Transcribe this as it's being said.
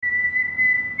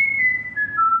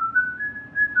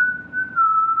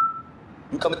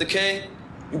come at the king,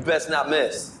 you best not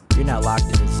miss. You're not locked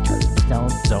in this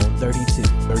Zone 32.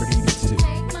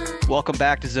 Welcome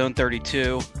back to Zone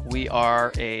 32. We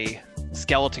are a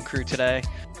skeleton crew today.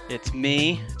 It's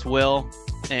me, it's Will,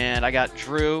 and I got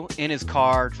Drew in his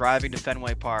car driving to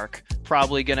Fenway Park.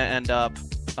 Probably going to end up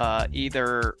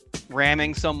either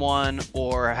ramming someone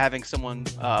or having someone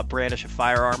brandish a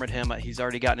firearm at him. He's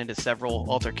already gotten into several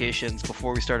altercations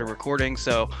before we started recording,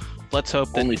 so let's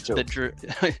hope that Drew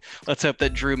let's hope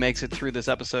that Drew makes it through this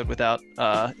episode without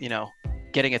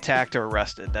getting attacked or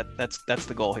arrested. That's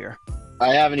the goal here.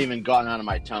 I haven't even gotten out of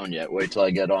my town yet. Wait till I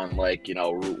get on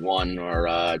Route 1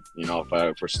 or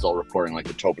if we're still recording like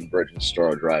the Tobin Bridge and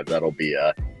Storrow Drive, that'll be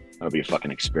a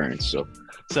fucking experience.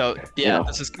 So yeah,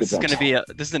 this is going to be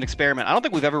this is an experiment. I don't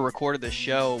think we've ever recorded this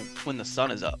show when the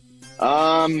sun is up.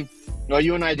 No,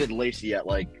 you and I did Lacey at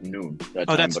like noon.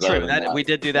 That's true. We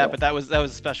did do that, but that was a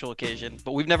special occasion.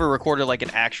 But we've never recorded like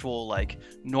an actual like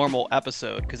normal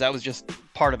episode because that was just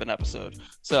part of an episode.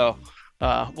 So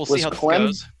we'll see how this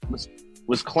goes.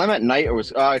 Was Clem at night or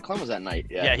was Clem was at night?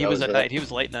 Yeah, he was at night. He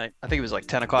was late night. I think it was like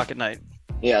 10 o'clock at night.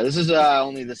 Yeah, this is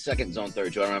only the second Zone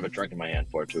 32. I don't have a drink in my hand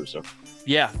for it too. So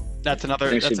yeah, that's another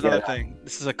thing.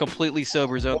 This is a completely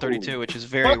sober Zone 32, which is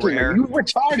very rare. You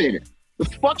retarded. The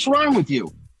fuck's wrong with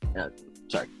you?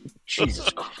 Sorry. Jesus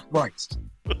Christ.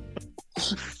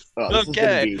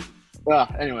 Okay.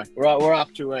 Anyway, we're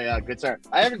off to a good start.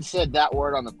 I haven't said that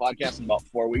word on the podcast in about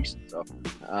 4 weeks, so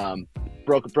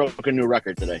broke a new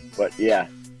record today. But yeah,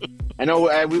 I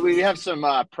know we have some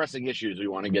pressing issues we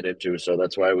want to get into, so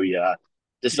that's why we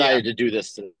decided to do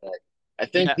this today. I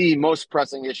think the most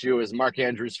pressing issue is Mark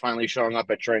Andrews finally showing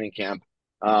up at training camp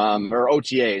or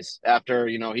OTAs after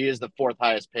he is the fourth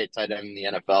highest paid tight end in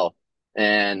the NFL,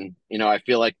 and I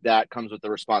feel like that comes with the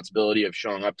responsibility of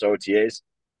showing up to OTAs.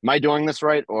 Am I doing this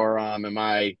right, or am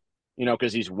I,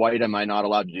 because he's white, am I not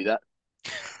allowed to do that?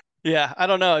 Yeah, I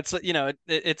don't know. It's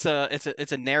it's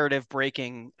a narrative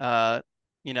breaking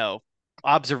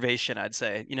observation, I'd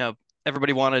say.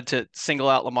 Everybody wanted to single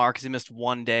out Lamar because he missed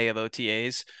 1 day of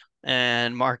OTAs,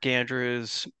 and Mark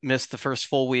Andrews missed the first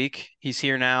full week. He's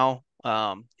here now.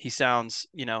 He sounds,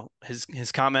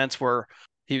 his comments were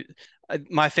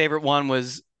my favorite one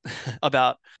was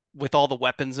about with all the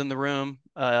weapons in the room,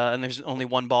 and there's only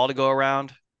one ball to go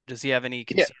around. Does he have any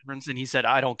concerns? Yeah. And he said,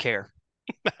 "I don't care."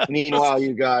 Meanwhile,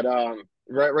 you got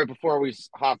right before we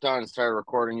hopped on and started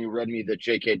recording, you read me the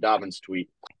J.K. Dobbins tweet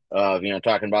of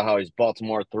talking about how he's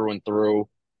Baltimore through and through,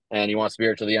 and he wants to be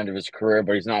here till the end of his career,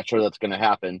 but he's not sure that's going to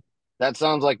happen. That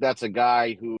sounds like that's a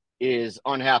guy who is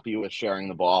unhappy with sharing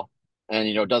the ball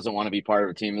and doesn't want to be part of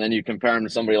a team. And then you compare him to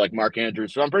somebody like Mark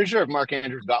Andrews. So I'm pretty sure if Mark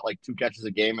Andrews got like 2 catches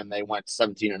a game and they went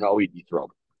 17-0, he'd be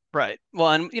thrilled. Right.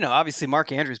 Well, and obviously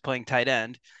Mark Andrews playing tight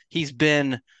end. He's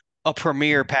been a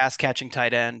premier pass catching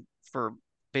tight end for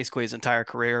basically his entire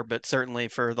career, but certainly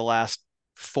for the last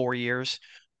 4 years,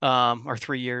 or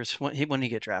 3 years. When did he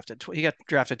get drafted? He got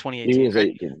drafted 2018. He was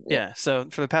 18. Yeah. So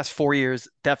for the past 4 years,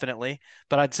 definitely.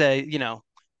 But I'd say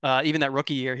even that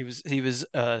rookie year, he was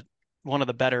one of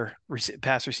the better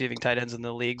pass receiving tight ends in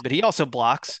the league. But he also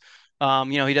blocks.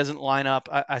 He doesn't line up.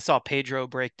 I saw Pedro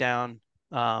break down.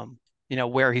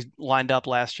 Where he's lined up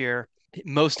last year.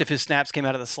 Most of his snaps came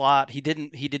out of the slot. He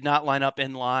did not line up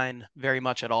in line very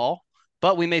much at all,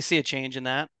 but we may see a change in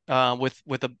that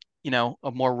with a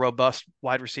more robust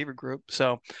wide receiver group.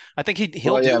 So I think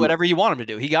he'll do whatever you want him to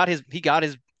do. He got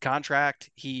his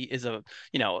contract. He is a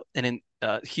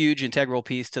huge integral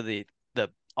piece to the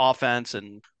offense,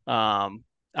 and I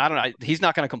don't know. He's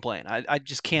not going to complain. I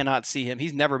just cannot see him.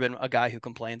 He's never been a guy who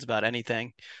complains about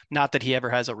anything. Not that he ever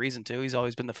has a reason to. He's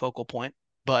always been the focal point.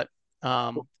 But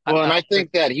I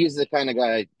think that he's the kind of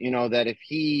guy, that if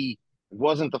he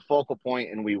wasn't the focal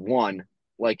point and we won,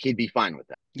 like he'd be fine with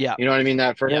that. Yeah. You know what I mean?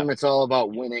 That for him, it's all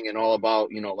about winning and all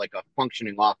about, like a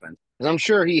functioning offense. Because I'm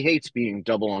sure he hates being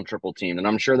double and triple teamed, and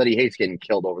I'm sure that he hates getting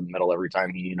killed over the middle every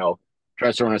time he,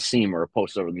 tries to run a seam or a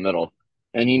post over the middle.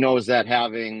 And he knows that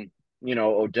having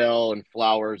Odell and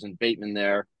Flowers and Bateman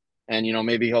there, and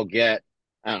maybe he'll get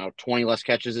 20 less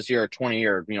catches this year, or 20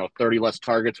 or 30 less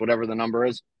targets, whatever the number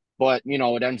is. But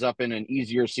it ends up in an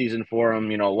easier season for him,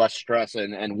 less stress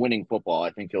and winning football.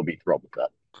 I think he'll be thrilled with that.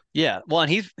 Yeah, well,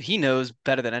 and he knows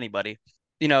better than anybody.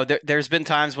 There's been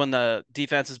times when the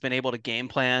defense has been able to game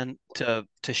plan to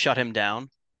shut him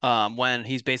down when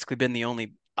he's basically been the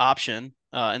only option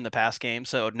in the past game.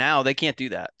 So now they can't do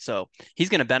that. So he's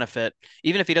going to benefit,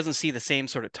 even if he doesn't see the same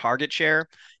sort of target share.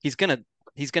 He's going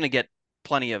to get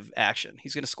plenty of action.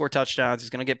 He's going to score touchdowns. He's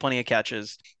going to get plenty of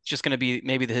catches. It's just going to be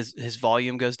maybe his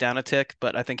volume goes down a tick,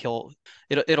 but I think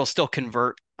it'll still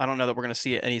convert. I don't know that we're going to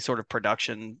see any sort of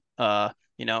production,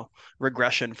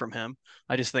 regression from him.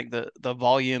 I just think the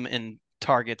volume in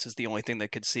targets is the only thing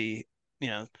that could see, a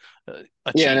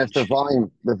Yeah, and if change.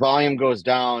 the volume goes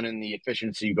down and the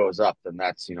efficiency goes up, then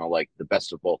that's like the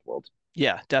best of both worlds.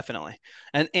 Yeah, definitely.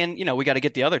 And we got to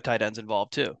get the other tight ends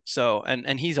involved too. So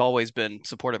and he's always been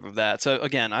supportive of that. So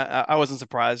again, I wasn't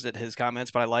surprised at his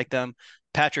comments, but I like them.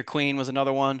 Patrick Queen was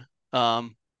another one.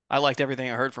 I liked everything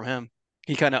I heard from him.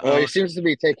 He kind of Well, he owned. seems to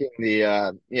be taking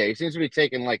he seems to be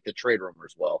taking like the trade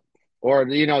rumors well. Or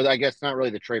I guess not really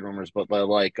the trade rumors, but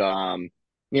like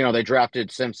they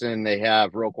drafted Simpson, they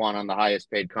have Roquan on the highest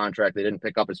paid contract. They didn't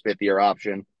pick up his 5th year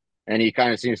option. And he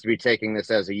kind of seems to be taking this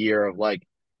as a year of like,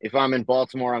 if I'm in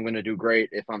Baltimore, I'm going to do great.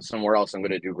 If I'm somewhere else, I'm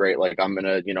going to do great. Like I'm going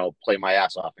to, play my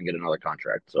ass off and get another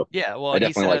contract. So Yeah, well, I and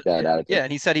he definitely said, like that attitude. yeah,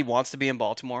 and he said he wants to be in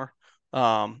Baltimore.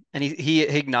 And he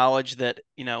acknowledged that,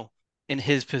 in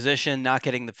his position, not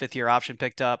getting the 5th year option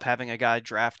picked up, having a guy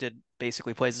drafted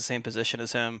basically plays the same position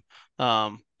as him.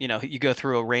 You go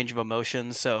through a range of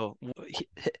emotions. So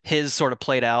his sort of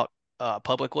played out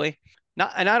publicly.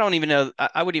 Not, and I don't even know.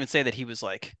 I would even say that he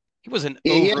wasn't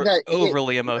Yeah, he had that.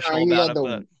 overly emotional He about had it,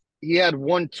 but he had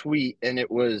one tweet, and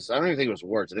it was I don't even think it was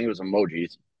words. I think it was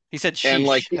emojis. he said And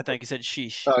like sheesh. I people, think he said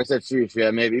sheesh. I said serious, yeah,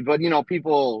 maybe, but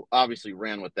people obviously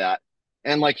ran with that,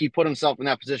 and like he put himself in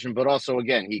that position, but also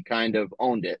again he kind of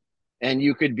owned it. And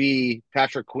you could be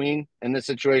Patrick Queen in this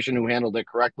situation who handled it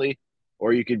correctly,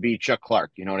 or you could be Chuck Clark.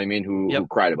 You know what I mean? Who Yep.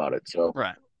 cried about it. So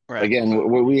Right. Right. again,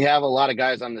 we have a lot of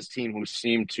guys on this team who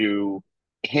seem to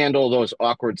handle those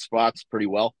awkward spots pretty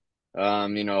well.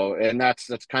 And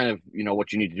that's kind of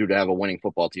what you need to do to have a winning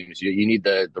football team is you need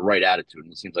the right attitude,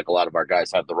 and it seems like a lot of our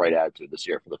guys have the right attitude this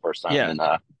year for the first time Yeah. in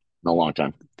a long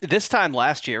time. This time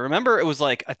last year, remember it was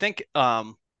like I think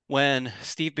when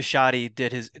Steve Bisciotti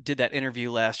did that interview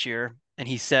last year, and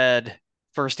he said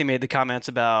first he made the comments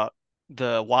about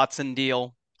the Watson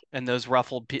deal and those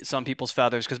ruffled some people's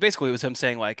feathers because basically it was him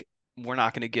saying like we're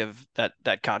not going to give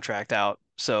that contract out,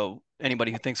 so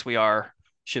anybody who thinks we are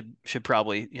should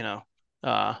probably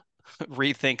uh,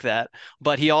 rethink that.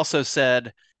 But he also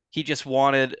said he just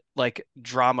wanted like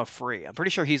drama free. I'm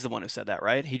pretty sure he's the one who said that,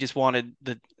 right? He just wanted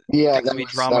the Yeah, things to that be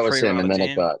was drama that was free him, around the and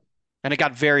then team, and it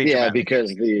got very yeah, dramatic.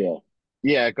 because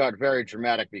it got very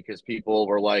dramatic because people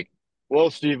were like, "Well,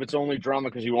 Steve, it's only drama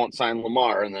because you won't sign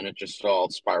Lamar," and then it just all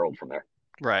spiraled from there.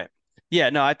 Right. Yeah,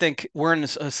 no, I think we're in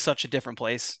such a different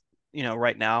place,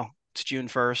 right now. It's June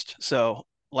 1st. So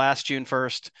last June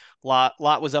 1st, lot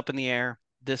was up in the air.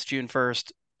 This June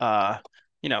 1st,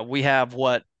 we have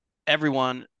what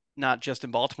everyone, not just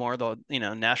in Baltimore, though,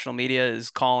 national media is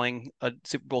calling a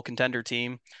Super Bowl contender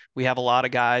team. We have a lot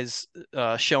of guys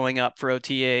showing up for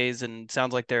OTAs and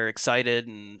sounds like they're excited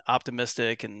and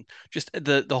optimistic and just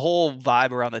the whole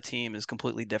vibe around the team is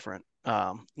completely different.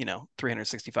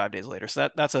 365 days later. So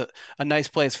that's a nice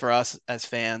place for us as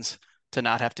fans to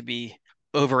not have to be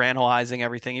overanalyzing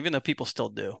everything, even though people still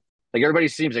do. Like everybody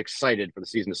seems excited for the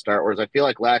season to start, whereas I feel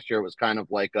like last year was kind of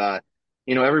like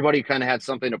everybody kind of had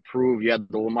something to prove. You had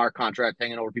the Lamar contract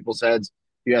hanging over people's heads.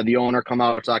 You had the owner come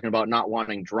out talking about not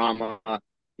wanting drama.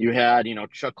 You had,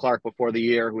 Chuck Clark before the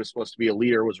year, who was supposed to be a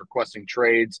leader, was requesting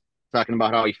trades, talking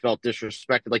about how he felt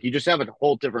disrespected. Like you just have a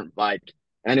whole different vibe,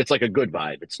 and it's like a good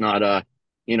vibe. It's not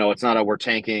it's not a we're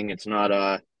tanking. It's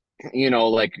not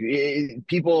like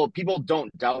people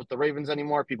don't doubt the Ravens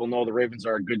anymore. People know the Ravens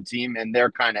are a good team, and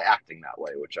they're kind of acting that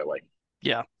way, which I like.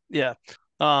 Yeah, yeah.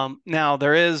 Now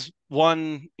there is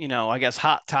one, I guess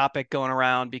hot topic going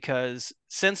around because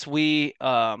since we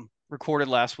recorded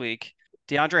last week,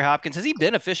 DeAndre Hopkins, has he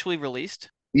been officially released?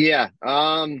 Yeah,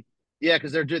 yeah,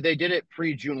 because they did it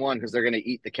pre-June 1 because they're going to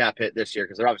eat the cap hit this year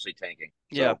because they're obviously tanking.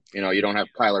 So, Yeah. You don't have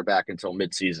Kyler back until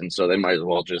midseason, so they might as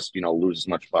well just lose as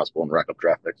much as possible and rack up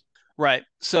draft picks. Right.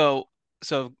 So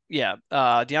yeah,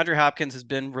 DeAndre Hopkins has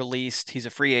been released. He's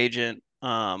a free agent.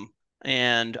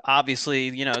 And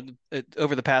obviously,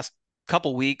 over the past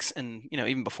couple weeks and,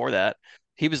 even before that,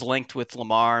 he was linked with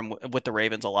Lamar and with the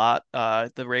Ravens a lot.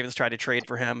 The Ravens tried to trade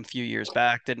for him a few years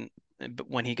back, didn't, but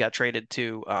when he got traded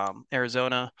to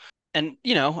Arizona. And,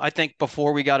 I think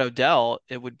before we got Odell,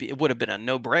 it would have been a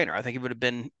no-brainer. I think it would have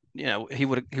been, he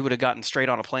would have gotten straight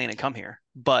on a plane and come here.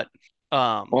 But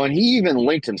well, and he even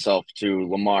linked himself to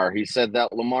Lamar. He said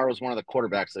that Lamar was one of the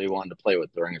quarterbacks that he wanted to play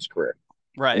with during his career.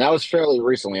 right. And that was fairly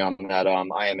recently on that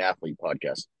I Am Athlete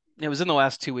podcast. It was in the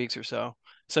last 2 weeks or so.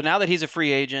 So now that he's a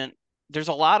free agent, there's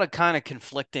a lot of kind of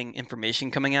conflicting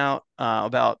information coming out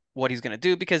about what he's going to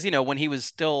do because, when he was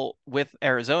still with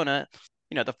Arizona,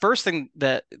 the first thing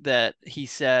that he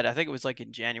said, I think it was like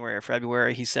in January or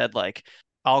February, he said like,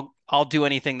 I'll do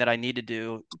anything that I need to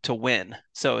do to win.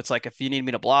 So it's like, if you need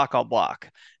me to block, I'll block.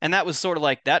 And that was sort of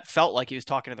like, that felt like he was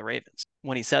talking to the Ravens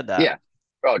when he said that. Yeah.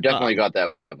 Oh, definitely Um, got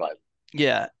that vibe.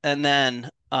 yeah. And then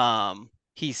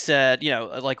he said,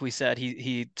 like we said,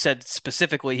 he said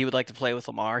specifically he would like to play with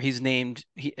Lamar. He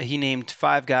named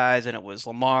five guys, and it was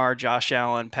Lamar, Josh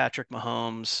Allen, Patrick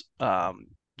Mahomes, I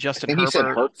Justin think he said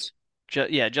Herbert. Hurts.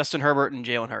 Justin Herbert and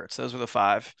Jalen Hurts. Those were the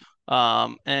five.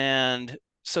 And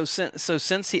so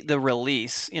since the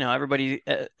release,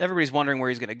 everybody's wondering where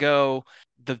he's going to go.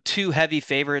 The two heavy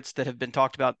favorites that have been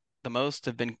talked about the most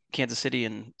have been Kansas City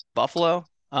and Buffalo.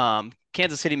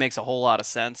 Kansas City makes a whole lot of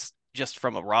sense just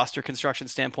from a roster construction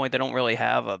standpoint. They don't really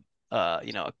have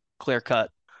a clear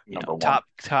cut, Number one.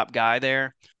 top guy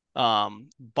there.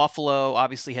 Buffalo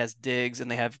obviously has Diggs, and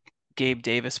they have Gabe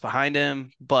Davis behind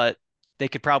him, but they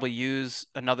could probably use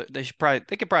another. They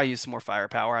could probably use some more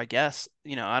firepower, I guess. I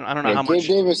don't know Yeah, how Gabe much.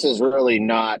 Davis is really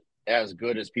not as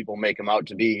good as people make him out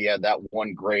to be. He had that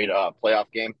one great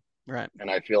playoff game, Right. and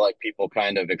I feel like people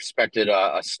kind of expected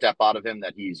a step out of him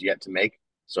that he's yet to make.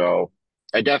 So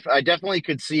I definitely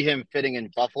could see him fitting in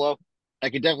Buffalo. I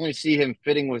could definitely see him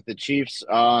fitting with the Chiefs.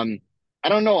 I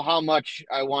don't know how much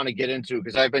I want to get into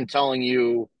because I've been telling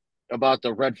you about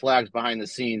the red flags behind the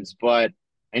scenes, but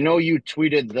I know you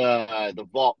tweeted the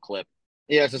vault clip.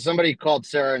 Yeah, so somebody called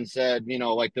Sarah and said,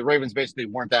 like the Ravens basically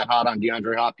weren't that hot on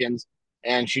DeAndre Hopkins,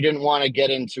 and she didn't want to get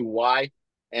into why.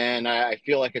 And I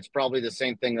feel like it's probably the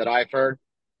same thing that I've heard.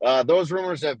 Those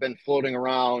rumors have been floating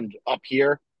around up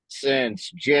here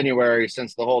since January,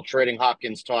 since the whole trading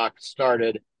Hopkins talk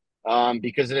started,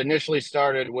 because it initially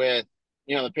started with,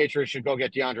 the Patriots should go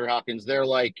get DeAndre Hopkins. They're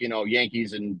like,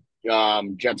 Yankees and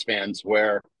Jets fans,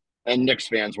 and Knicks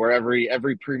fans, where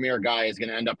every premier guy is going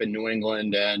to end up in New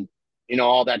England, and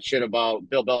all that shit about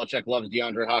Bill Belichick loves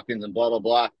DeAndre Hopkins and blah blah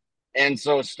blah. And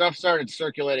so stuff started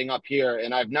circulating up here,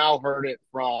 and I've now heard it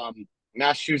from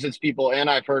Massachusetts people, and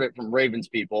I've heard it from Ravens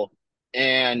people,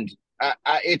 and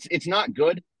it's not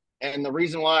good. And the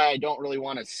reason why I don't really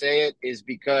want to say it is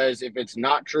because if it's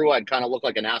not true, I'd kind of look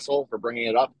like an asshole for bringing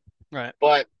it up. Right.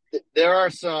 But there are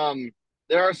some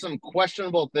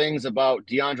questionable things about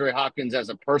DeAndre Hopkins as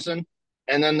a person,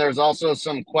 and then there's also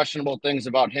some questionable things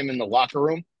about him in the locker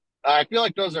room. I feel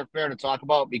like those are fair to talk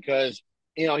about because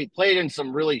he played in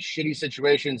some really shitty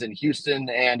situations in Houston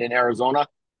and in Arizona,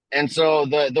 and so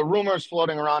the rumors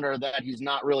floating around are that he's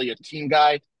not really a team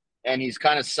guy, and he's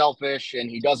kind of selfish, and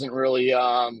he doesn't really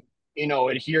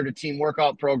adhere to team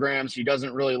workout programs. He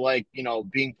doesn't really like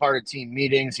being part of team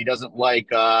meetings. He doesn't like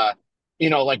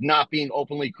not being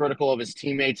openly critical of his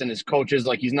teammates and his coaches.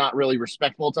 Like he's not really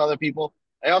respectful to other people.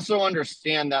 I also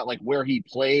understand that like where he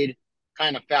played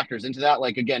kind of factors into that.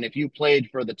 Like again, if you played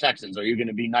for the Texans, are you going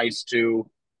to be nice to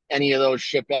any of those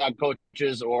shitbag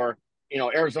coaches? Or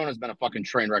Arizona's been a fucking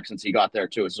train wreck since he got there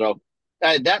too. So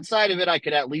that side of it, I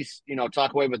could at least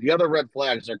talk away. But the other red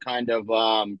flags are kind of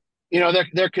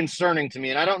they're concerning to me,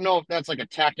 and I don't know if that's like a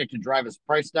tactic to drive his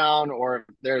price down, or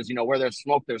if there's where there's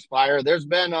smoke, there's fire. There's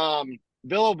been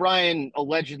Bill O'Brien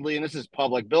allegedly, and this is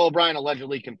public, Bill O'Brien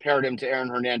allegedly compared him to Aaron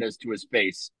Hernandez to his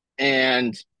face.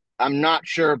 And I'm not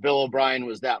sure Bill O'Brien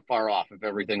was that far off if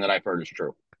everything that I've heard is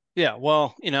true. Yeah.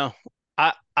 Well,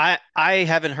 I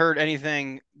haven't heard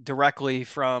anything directly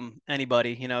from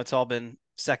anybody. It's all been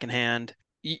secondhand.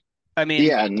 I mean,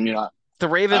 Yeah, and the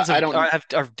Ravens I don't.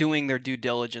 are doing their due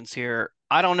diligence here.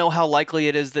 I don't know how likely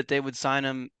it is that they would sign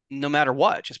him no matter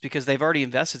what, just because they've already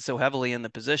invested so heavily in the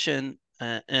position.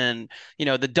 And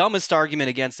the dumbest argument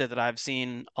against it that I've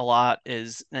seen a lot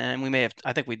is, and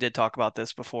I think we did talk about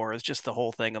this before, is just the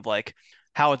whole thing of like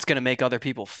how it's going to make other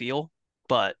people feel.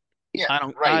 But Yeah, I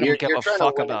don't, right. I don't give You're a trying to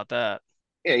fuck win it. about that.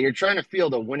 Yeah, you're trying to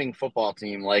field a winning football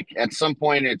team. Like at some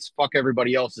point, it's fuck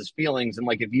everybody else's feelings. And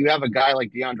like if you have a guy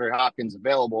like DeAndre Hopkins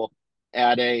available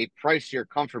at a price you're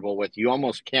comfortable with, you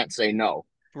almost can't say no.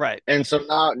 Right. And so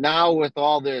now with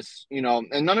all this,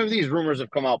 and none of these rumors have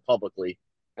come out publicly,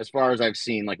 as far as I've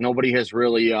seen. Like nobody has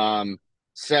really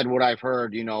said what I've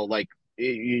heard, like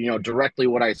directly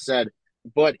what I said.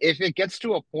 But if it gets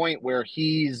to a point where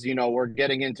he's, we're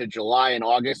getting into July and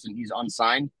August and he's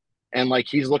unsigned, and like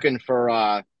he's looking for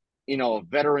a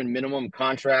veteran minimum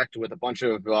contract with a bunch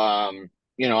of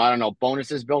I don't know,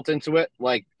 bonuses built into it.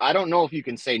 Like I don't know if you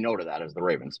can say no to that as the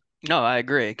Ravens. No, I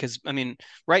agree. Because I mean,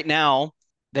 right now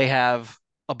they have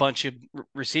a bunch of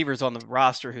receivers on the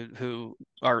roster who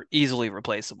are easily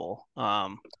replaceable.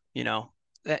 And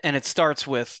it starts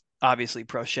with obviously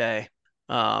Prochet.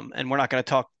 And we're not going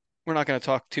to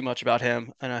talk too much about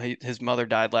him. I know his mother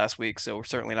died last week, so we're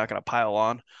certainly not going to pile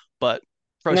on. But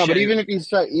No, but Prochet. even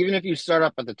if you start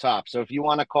up at the top, so if you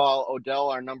want to call Odell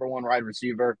our number one wide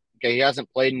receiver, okay, he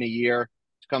hasn't played in a year.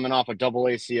 He's coming off a double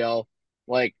ACL.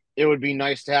 Like it would be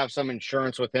nice to have some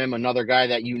insurance with him, another guy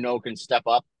that you know can step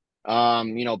up.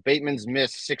 Bateman's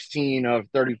missed 16 of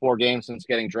 34 games since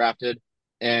getting drafted,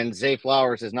 and Zay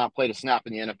Flowers has not played a snap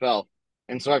in the NFL.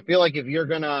 And so I feel like if you're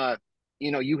gonna,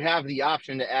 you have the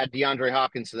option to add DeAndre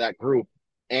Hopkins to that group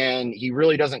and he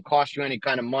really doesn't cost you any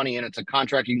kind of money and it's a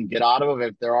contract you can get out of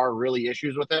if there are really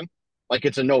issues with him, like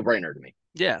it's a no-brainer to me.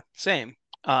 Yeah, same.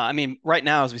 I mean, right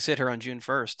now as we sit here on June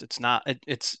 1st, it's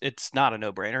not a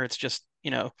no-brainer. It's just,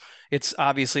 it's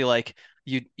obviously like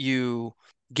you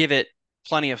give it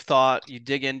plenty of thought, you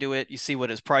dig into it, you see what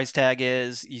his price tag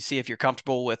is, you see if you're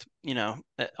comfortable with,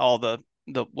 all the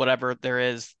whatever there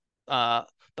is, the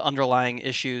underlying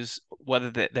issues, whether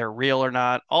they're real or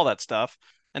not, all that stuff.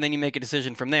 And then you make a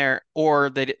decision from there,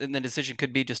 and the decision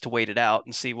could be just to wait it out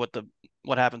and see what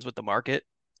happens with the market.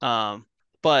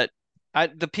 But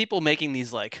the people making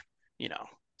these like,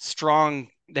 strong,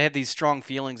 they have these strong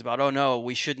feelings about, oh no,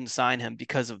 we shouldn't sign him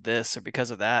because of this or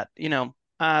because of that.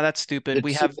 That's stupid.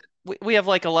 We It's have we have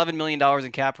like $11 million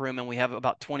in cap room and we have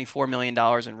about $24 million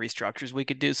in restructures we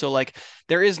could do. So like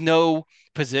there is no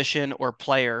position or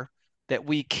player that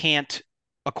we can't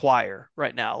acquire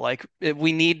right now. Like if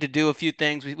we need to do a few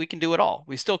things, we can do it all.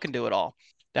 We still can do it all.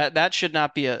 That should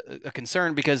not be a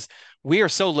concern because we are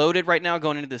so loaded right now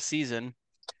going into this season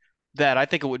that I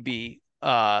think it would be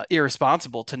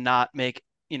irresponsible to not make,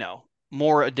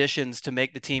 more additions to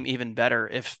make the team even better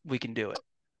if we can do it.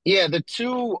 Yeah, the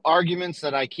two arguments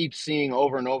that I keep seeing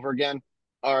over and over again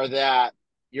are that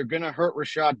you're going to hurt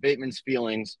Rashad Bateman's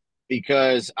feelings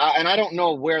because, and I don't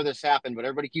know where this happened, but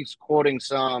everybody keeps quoting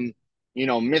some,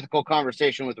 mythical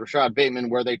conversation with Rashad Bateman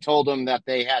where they told him that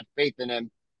they had faith in him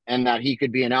and that he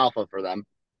could be an alpha for them.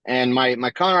 And my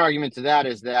counter argument to that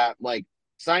is that like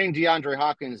signing DeAndre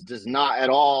Hopkins does not at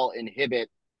all inhibit,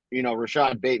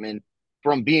 Rashad Bateman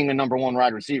from being a number one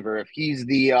wide receiver. If he's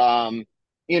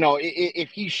if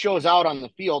he shows out on the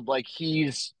field, like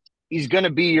he's going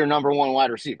to be your number one wide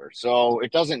receiver. So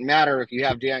it doesn't matter if you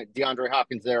have DeAndre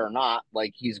Hopkins there or not.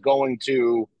 Like he's going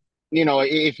to,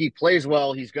 if he plays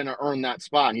well, he's going to earn that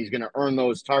spot. And he's going to earn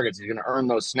those targets. He's going to earn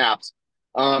those snaps.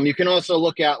 You can also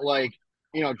look at like,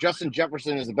 Justin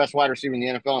Jefferson is the best wide receiver in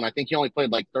the NFL, and I think he only played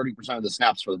like 30% of the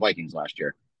snaps for the Vikings last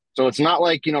year. So it's not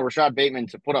like, Rashad Bateman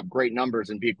to put up great numbers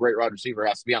and be a great wide receiver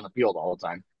has to be on the field all the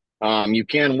time. You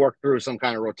can work through some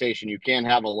kind of rotation. You can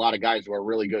have a lot of guys who are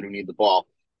really good who need the ball.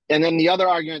 And then the other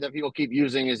argument that people keep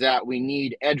using is that we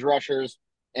need edge rushers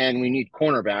and we need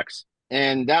cornerbacks.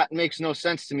 And that makes no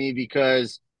sense to me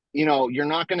because, you're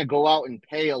not going to go out and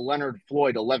pay a Leonard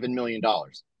Floyd $11 million.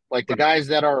 Like the guys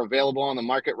that are available on the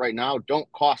market right now don't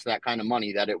cost that kind of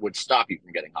money that it would stop you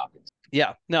from getting Hopkins.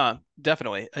 Yeah, no,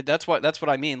 definitely. That's what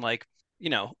I mean. Like,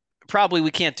 probably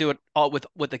we can't do it all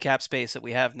with the cap space that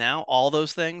we have now, all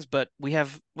those things, but we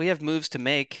have moves to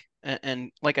make.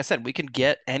 And like I said, we can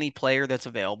get any player that's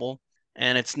available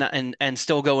and it's not and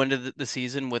still go into the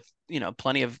season with,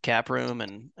 plenty of cap room.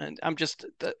 And I'm just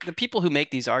the people who make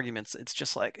these arguments, it's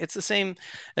just like it's the same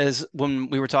as when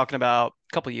we were talking about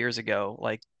a couple years ago,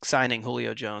 like signing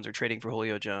Julio Jones or trading for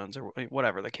Julio Jones or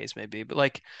whatever the case may be. But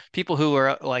like people who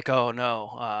are like, oh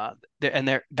no,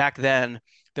 they're back then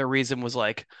their reason was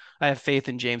like, I have faith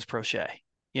in James Prochet,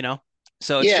 you know?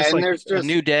 So it's just like a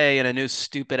new day and a new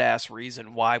stupid ass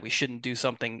reason why we shouldn't do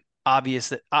something obvious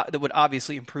that would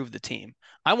obviously improve the team.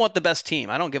 I want the best team.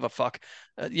 I don't give a fuck.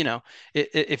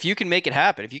 If you can make it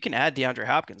happen, if you can add DeAndre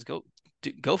Hopkins,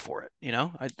 go for it.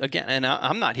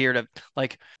 I'm not here to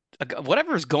like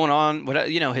whatever's going on.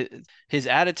 His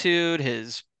attitude,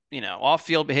 his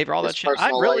off-field behavior, all that shit. I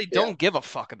really don't give a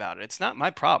fuck about it. It's not my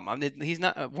problem. He's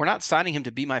not. We're not signing him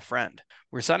to be my friend.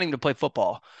 We're signing him to play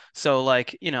football. So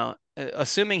like,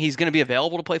 assuming he's going to be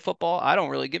available to play football, I don't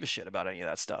really give a shit about any of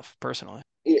that stuff personally.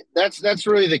 Yeah, that's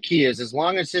really the key is as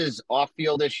long as his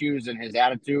off-field issues and his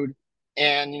attitude,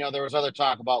 and there was other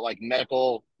talk about like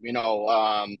medical,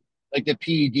 like the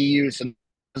PED use, and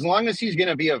as long as he's going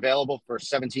to be available for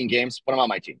 17 games, put him on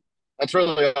my team. That's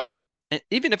really. And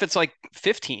even if it's like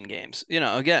 15 games,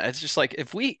 again, it's just like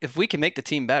if we can make the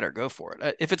team better, go for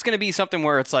it. If it's going to be something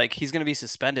where it's like he's going to be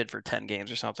suspended for 10 games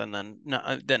or something, then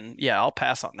no, then yeah, I'll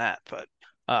pass on that. But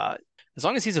as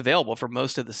long as he's available for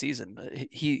most of the season,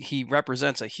 he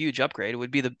represents a huge upgrade. It would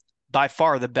be by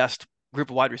far the best group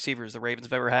of wide receivers the Ravens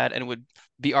have ever had, and it would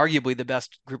be arguably the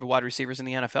best group of wide receivers in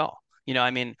the NFL.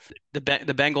 I mean, the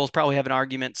Bengals probably have an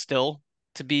argument still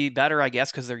to be better, I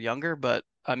guess, because they're younger, but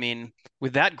I mean,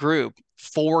 with that group,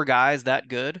 4 guys that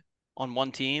good on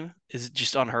one team is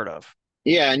just unheard of.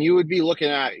 Yeah, and you would be looking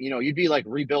at, you'd be like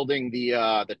rebuilding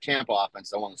the Tampa offense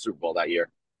that won the Super Bowl that year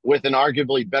with an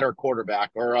arguably better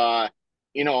quarterback or a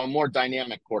more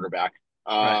dynamic quarterback.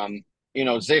 Right.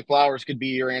 Um, Zay Flowers could be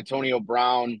your Antonio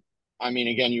Brown. I mean,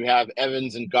 again, you have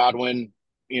Evans and Godwin,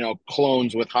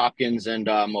 clones with Hopkins and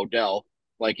Modell.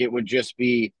 Like it would just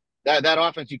be that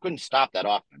offense. You couldn't stop that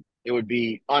offense. It would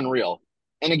be unreal.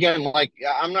 And again, like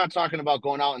I'm not talking about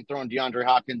going out and throwing DeAndre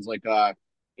Hopkins like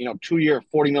 2-year,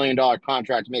 $40 million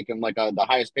contract to make him like the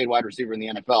highest paid wide receiver in the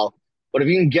NFL. But if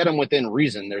you can get him within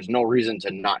reason, there's no reason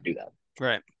to not do that.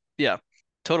 Right. Yeah.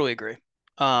 Totally agree.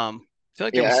 I feel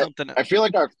like there was Yeah, something. I feel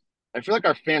like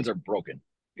our fans are broken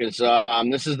because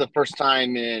this is the first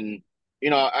time in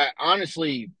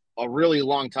honestly a really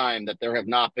long time that there have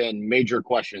not been major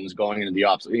questions going into the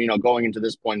off going into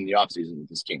this point in the offseason with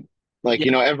this team. Like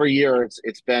Yeah. every year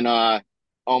it's been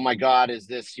oh my God, is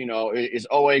this is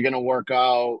OA going to work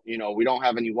out? We don't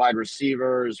have any wide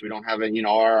receivers, we don't have any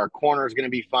our corner is going to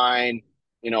be fine.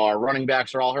 Our running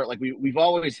backs are all hurt. Like we've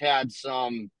always had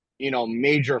some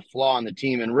major flaw in the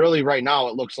team. And really right now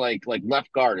it looks like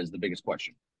left guard is the biggest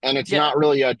question. And it's Yeah. not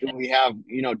really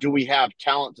do we have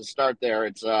talent to start there?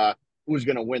 It's who's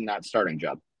going to win that starting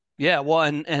job. Yeah. Well,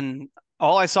 and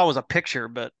all I saw was a picture,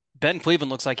 but Ben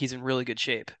Cleveland looks like he's in really good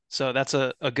shape. So that's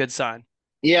a good sign.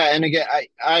 Yeah, and again,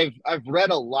 I've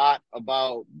read a lot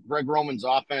about Greg Roman's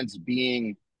offense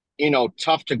being,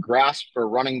 tough to grasp for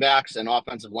running backs and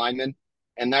offensive linemen,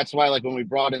 and that's why like when we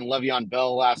brought in Le'Veon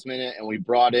Bell last minute and we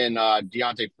brought in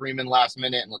Deontay Freeman last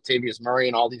minute and Latavius Murray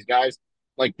and all these guys,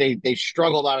 like they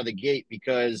struggled out of the gate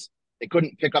because they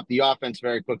couldn't pick up the offense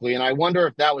very quickly, and I wonder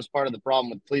if that was part of the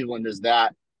problem with Cleveland is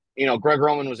that Greg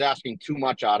Roman was asking too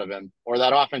much out of him, or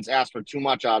that offense asked for too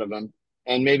much out of him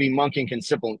and maybe Monken can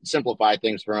simplify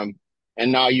things for him.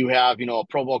 And now you have, a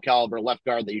Pro Bowl caliber left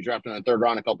guard that you drafted in the third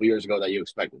round a couple years ago that you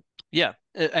expected. Yeah.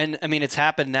 And I mean, it's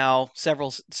happened now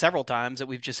several times that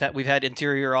we've had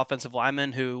interior offensive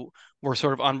linemen who were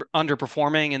sort of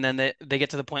underperforming, and then they get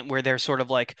to the point where they're sort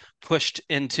of like pushed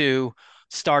into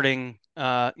starting,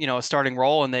 a starting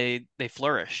role, and they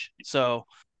flourish. So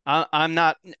I'm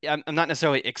not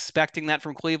necessarily expecting that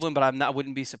from Cleveland, but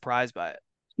wouldn't be surprised by it.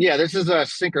 Yeah, this is a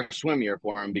sink or swim year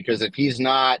for him because if he's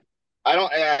not,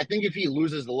 I think if he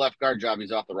loses the left guard job,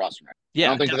 he's off the roster next. I Yeah,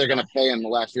 don't think that they're going to definitely. pay him the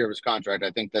last year of his contract.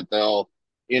 I think that they'll,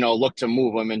 look to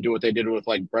move him and do what they did with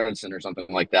like Bredesen or something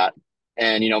like that.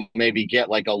 And, maybe get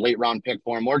like a late round pick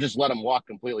for him or just let him walk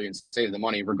completely and save the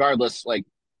money. Regardless, like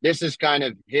this is kind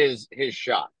of his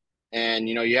shot. And,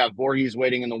 you have Voorhees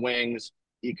waiting in the wings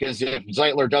because if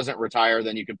Zeitler doesn't retire,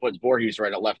 then you could put Voorhees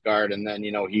right at left guard. And then,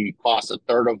 he costs a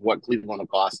third of what Cleveland will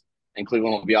cost and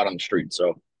Cleveland will be out on the street.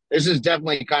 So this is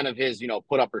definitely kind of his,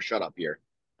 put up or shut up year.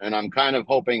 And I'm kind of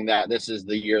hoping that this is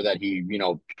the year that he,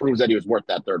 proves that he was worth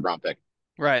that third round pick.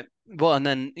 Right. Well, and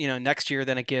then, next year,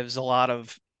 then it gives a lot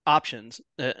of options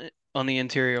on the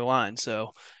interior line.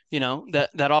 So, that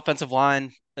offensive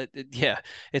line, yeah,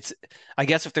 it's, I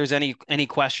guess if there's any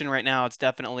question right now, it's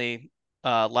definitely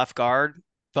left guard.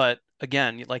 But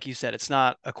again, like you said, it's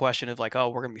not a question of like, oh,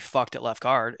 we're gonna be fucked at left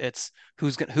guard. It's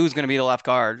who's gonna be the left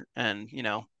guard, and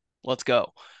let's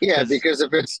go. Yeah, Because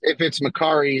because if it's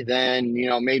Makari, then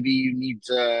maybe you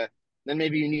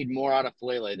need more out of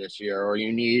Falele this year, or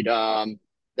you need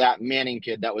that Manning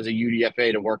kid that was a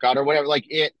UDFA to work out or whatever. Like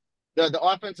the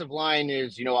offensive line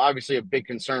is obviously a big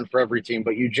concern for every team,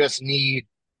 but you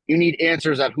need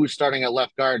answers at who's starting at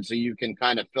left guard so you can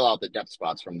kind of fill out the depth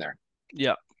spots from there.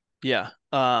 yeah, yeah.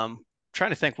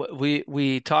 Trying to think what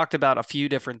we talked about a few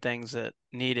different things that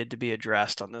needed to be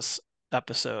addressed on this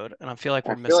episode, and I feel like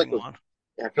we're I feel like missing we're, one.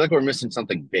 I feel like we're missing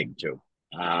something big too.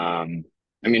 I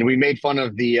mean, we made fun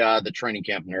of the training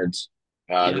camp nerds,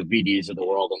 Yeah. the VDs of the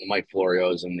world, and the Mike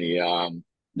Florios, and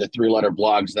the three-letter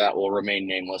blogs that will remain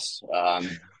nameless,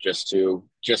 just to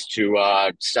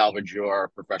salvage your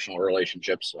professional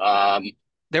relationships.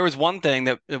 There was one thing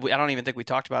that I don't even think we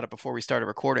talked about it before we started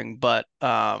recording, but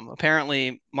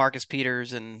apparently Marcus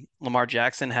Peters and Lamar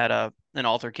Jackson had an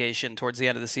altercation towards the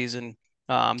end of the season.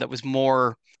 That was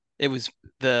more. It was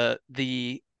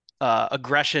the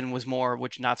aggression was more,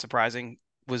 which not surprising,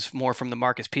 was more from the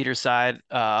Marcus Peters side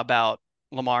about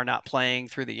Lamar not playing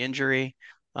through the injury,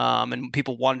 and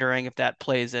people wondering if that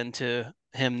plays into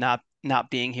him not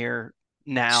being here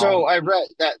now. So I read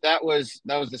that was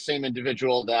the same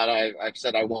individual that I've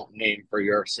said I won't name for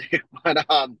your sake, but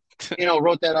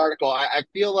wrote that article. I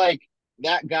feel like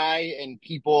that guy and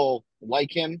people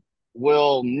like him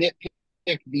will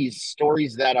nitpick these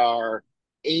stories that are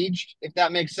aged, if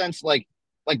that makes sense. Like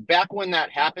back when that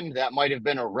happened, that might have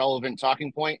been a relevant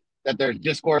talking point. That there's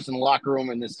discourse in the locker room,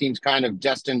 and this team's kind of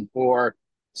destined for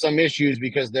some issues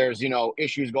because there's,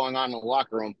 issues going on in the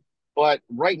locker room. But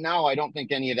right now, I don't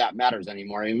think any of that matters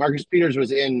anymore. I mean, Marcus Peters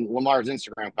was in Lamar's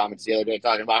Instagram comments the other day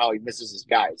talking about how he misses his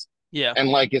guys. Yeah. And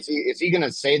like, is he going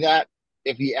to say that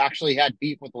if he actually had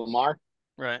beef with Lamar?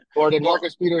 Right. Or did Well,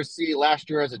 Marcus Peters see last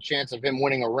year as a chance of him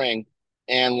winning a ring,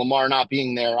 and Lamar not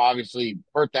being there obviously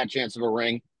hurt that chance of a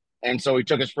ring, and so he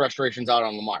took his frustrations out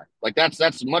on Lamar? Like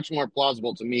that's much more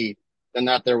plausible to me than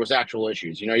that there was actual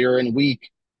issues. You're in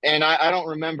week, and I don't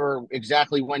remember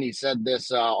exactly when he said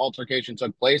this altercation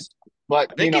took place,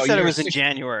 but I think he said it you're was in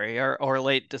January or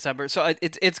late December. So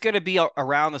it's going to be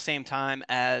around the same time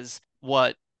as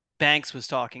what Banks was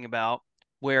talking about,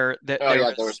 where oh there yeah, there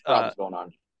was was problems going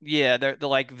on. yeah, the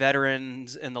like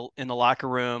veterans in the locker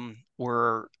room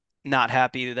were not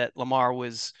happy that Lamar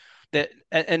was that,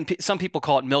 and some people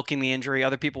call it milking the injury.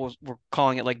 Other people were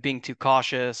calling it like being too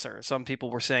cautious, or some people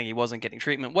were saying he wasn't getting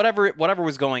treatment. Whatever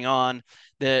was going on,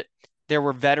 that there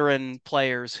were veteran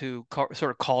players who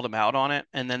sort of called him out on it,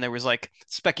 and then there was like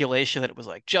speculation that it was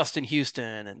like Justin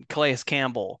Houston and Calais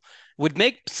Campbell. Would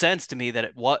make sense to me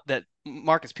that that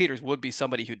Marcus Peters would be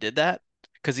somebody who did that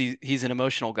because he's an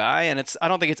emotional guy, and I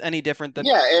don't think it's any different than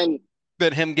Yeah, and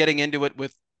him getting into it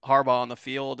with Harbaugh on the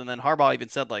field. And then Harbaugh even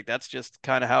said like that's just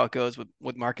kind of how it goes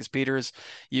with Marcus Peters.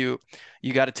 You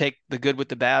got to take the good with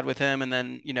the bad with him, and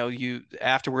then you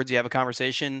afterwards you have a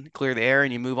conversation, clear the air,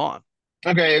 and you move on.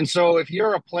 okay, and so if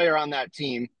you're a player on that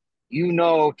team,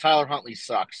 Tyler Huntley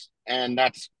sucks, and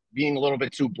that's being a little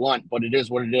bit too blunt, but it is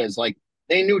what it is. Like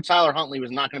they knew Tyler Huntley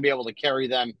was not going to be able to carry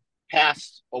them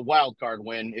past a wild card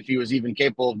win if he was even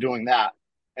capable of doing that.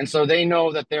 And so they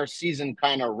know that their season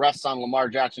kind of rests on Lamar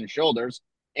Jackson's shoulders.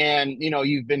 And,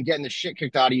 you've been getting the shit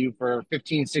kicked out of you for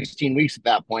 15, 16 weeks at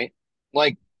that point.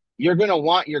 Like, you're going to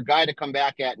want your guy to come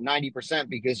back at 90%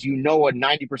 because a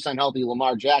 90% healthy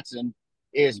Lamar Jackson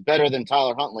is better than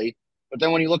Tyler Huntley. But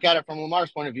then when you look at it from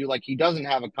Lamar's point of view, like he doesn't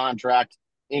have a contract.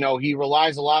 He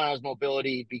relies a lot on his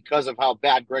mobility because of how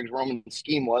bad Greg Roman's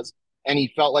scheme was. And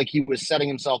he felt like he was setting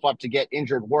himself up to get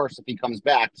injured worse if he comes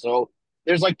back. So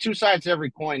there's like two sides to every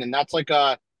coin. And that's like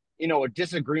a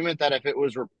disagreement that if it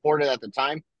was reported at the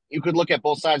time, you could look at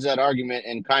both sides of that argument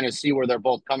and kind of see where they're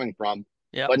both coming from.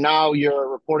 Yeah. But now you're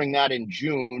reporting that in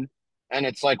June, and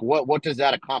it's like, what does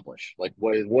that accomplish? Like,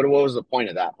 what was the point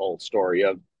of that whole story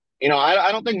of,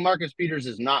 I don't think Marcus Peters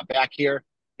is not back here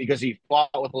because he fought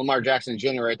with Lamar Jackson in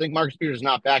January. I think Marcus Peters is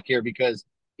not back here because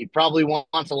he probably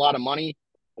wants a lot of money,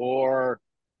 or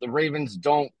the Ravens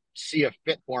don't see a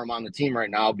fit for him on the team right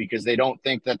now because they don't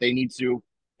think that they need to.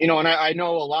 And I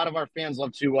know a lot of our fans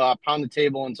love to pound the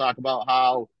table and talk about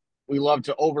how we love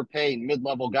to overpay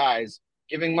mid-level guys.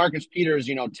 Giving Marcus Peters,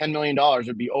 $10 million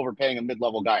would be overpaying a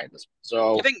mid-level guy at this point.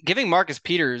 So giving Marcus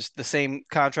Peters the same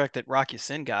contract that Rocky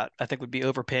Sin got, I think would be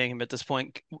overpaying him at this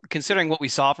point. Considering what we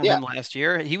saw from him last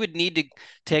year, he would need to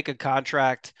take a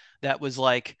contract that was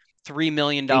like $3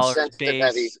 million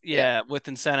base, with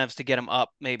incentives to get him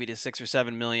up maybe to 6 or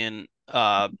 7 million,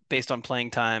 based on playing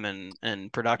time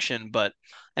and production. But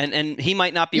and he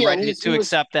might not be ready to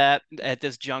accept that at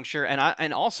this juncture.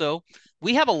 And also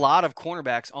we have a lot of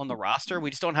cornerbacks on the roster. We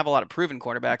just don't have a lot of proven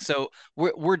cornerbacks. So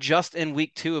we're just in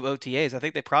week 2 of OTAs. I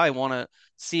think they probably want to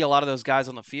see a lot of those guys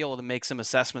on the field and make some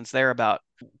assessments there about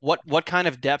what kind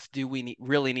of depth do we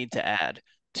really need to add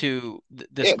to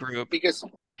this group. Because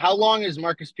how long is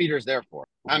Marcus Peters there for?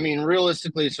 I mean,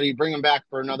 realistically, so you bring him back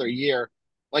for another year,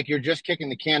 like you're just kicking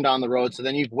the can down the road. So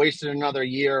then you've wasted another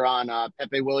year on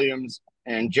Pepe Williams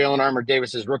and Jalen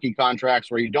Armour-Davis's rookie contracts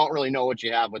where you don't really know what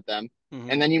you have with them. Mm-hmm.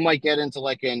 And then you might get into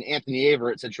like an Anthony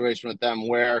Averett situation with them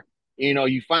where,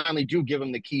 you finally do give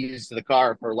them the keys to the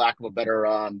car, for lack of a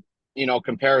better,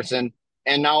 comparison.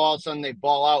 And now all of a sudden they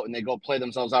ball out and they go play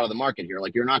themselves out of the market here.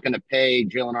 Like you're not going to pay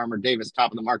Jalen Armour-Davis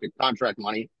top of the market contract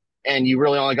money. And you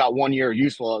really only got 1 year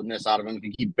usefulness out of him if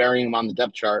you keep burying him on the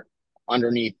depth chart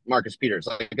underneath Marcus Peters.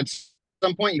 Like at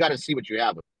some point, you got to see what you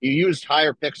have. You used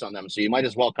higher picks on them, so you might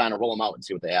as well kind of roll them out and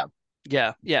see what they have.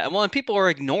 Yeah. Well, and people are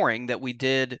ignoring that we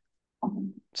did.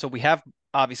 So we have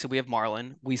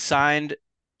Marlon. We signed,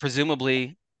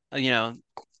 presumably,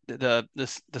 the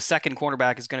second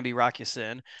cornerback is going to be Rocky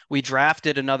Sin. We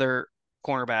drafted another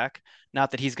cornerback.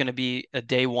 Not that he's going to be a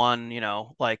day one,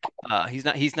 he's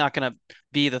not going to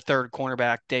be the third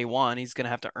cornerback day one. He's going to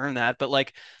have to earn that. But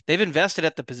like they've invested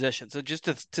at the position. So just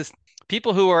to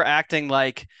people who are acting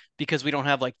like because we don't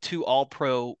have like 2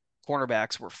 all-pro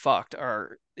cornerbacks we're fucked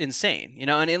are insane.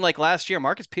 And in like last year,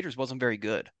 Marcus Peters wasn't very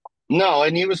good. No,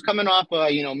 and he was coming off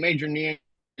major knee.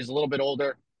 He's a little bit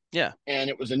older. Yeah. And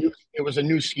it was a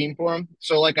new scheme for him.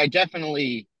 So like I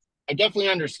definitely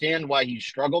understand why he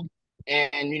struggled.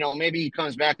 and maybe he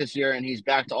comes back this year and he's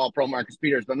back to all pro Marcus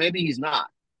Peters, but maybe he's not.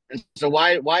 And so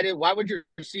why would your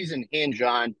season hinge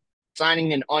on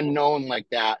signing an unknown like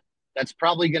that? That's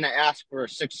probably going to ask for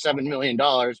 $6-7 million.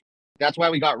 That's why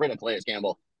we got rid of Calais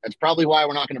Campbell. That's probably why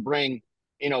we're not going to bring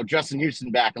Justin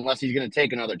Houston back unless he's going to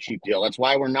take another cheap deal. That's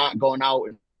why we're not going out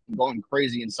and going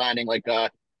crazy and signing like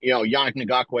Yannick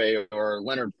Ngakoue or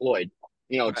Leonard Floyd,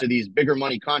 to these bigger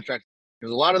money contracts.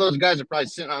 Because a lot of those guys are probably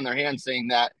sitting on their hands saying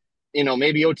that,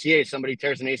 maybe OTA, somebody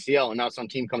tears an ACL and now some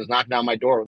team comes knocking down my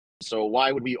door. So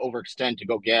why would we overextend to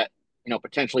go get,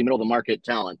 potentially middle of the market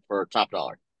talent for top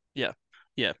dollar? Yeah.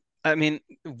 Yeah. I mean,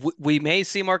 we may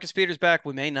see Marcus Peters back.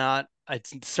 We may not.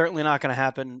 It's certainly not going to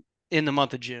happen in the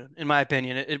month of June. In my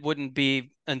opinion, it wouldn't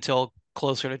be until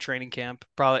closer to training camp.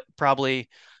 Probably,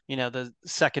 the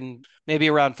second, maybe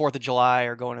around 4th of July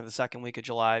or going to the second week of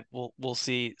July, we'll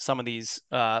see some of these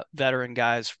veteran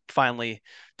guys finally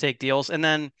take deals. And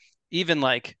then even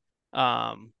like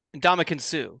Ndamukong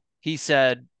Suh, he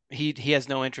said he has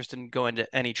no interest in going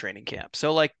to any training camp.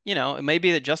 So like, it may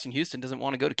be that Justin Houston doesn't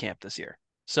want to go to camp this year.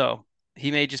 So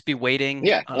he may just be waiting.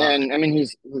 Yeah, and I mean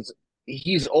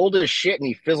he's old as shit and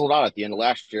he fizzled out at the end of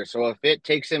last year. So if it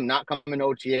takes him not coming to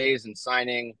OTAs and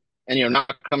signing and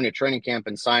not coming to training camp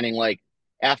and signing like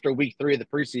after week 3 of the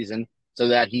preseason so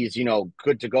that he's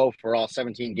good to go for all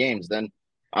 17 games, then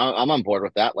I'm on board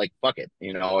with that. Like fuck it.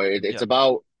 It's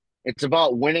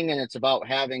about winning and it's about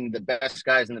having the best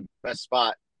guys in the best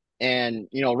spot. And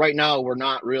right now we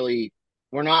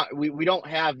don't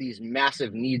have these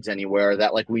massive needs anywhere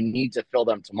that like we need to fill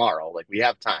them tomorrow. Like we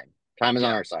have time. Time is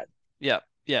on our side. Yeah.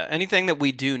 Yeah. Anything that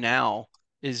we do now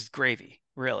is gravy,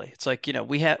 really. It's like,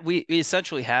 we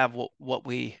essentially have what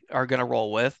we are going to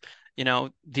roll with.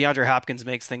 DeAndre Hopkins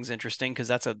makes things interesting because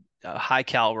that's a high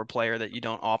caliber player that you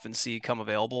don't often see come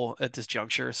available at this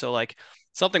juncture. So like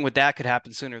something with that could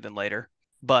happen sooner than later.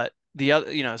 But the other,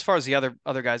 as far as the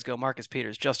other guys go, Marcus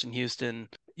Peters, Justin Houston,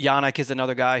 Yannick is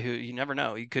another guy who you never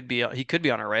know. He could be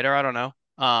on our radar. I don't know.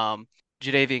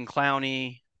 Jadeveon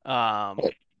Clowney,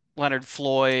 Leonard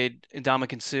Floyd,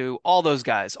 Ndamukong Suh, all those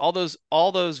guys, all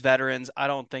those veterans. I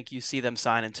don't think you see them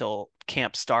sign until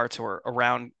camp starts or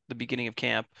around the beginning of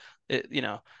camp. I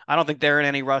don't think they're in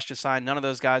any rush to sign. None of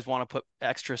those guys want to put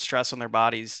extra stress on their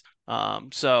bodies.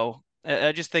 So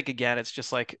I just think again, it's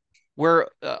just like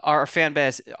our fan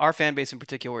base in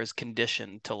particular is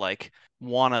conditioned to like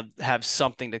want to have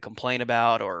something to complain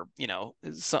about, or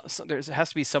there has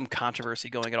to be some controversy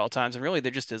going at all times, and really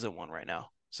there just isn't one right now.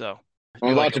 So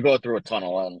I'm about to go through a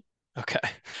tunnel. Okay.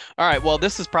 All right. Well,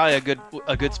 this is probably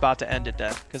a good spot to end it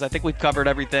then, because I think we've covered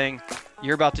everything.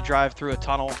 You're about to drive through a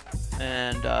tunnel,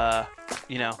 and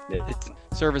it's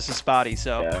service is spotty.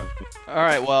 So, yeah. All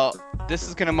right. Well, this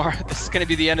is gonna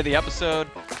be the end of the episode.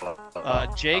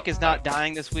 Jake is not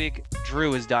dying this week.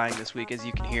 Drew is dying this week, as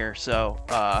you can hear. So,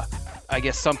 I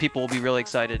guess some people will be really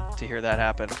excited to hear that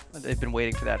happen. They've been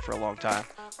waiting for that for a long time.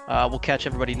 We'll catch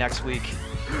everybody next week.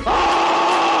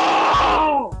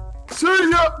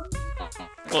 See ya!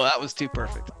 Well, that was too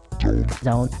perfect.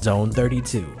 Zone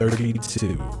 32.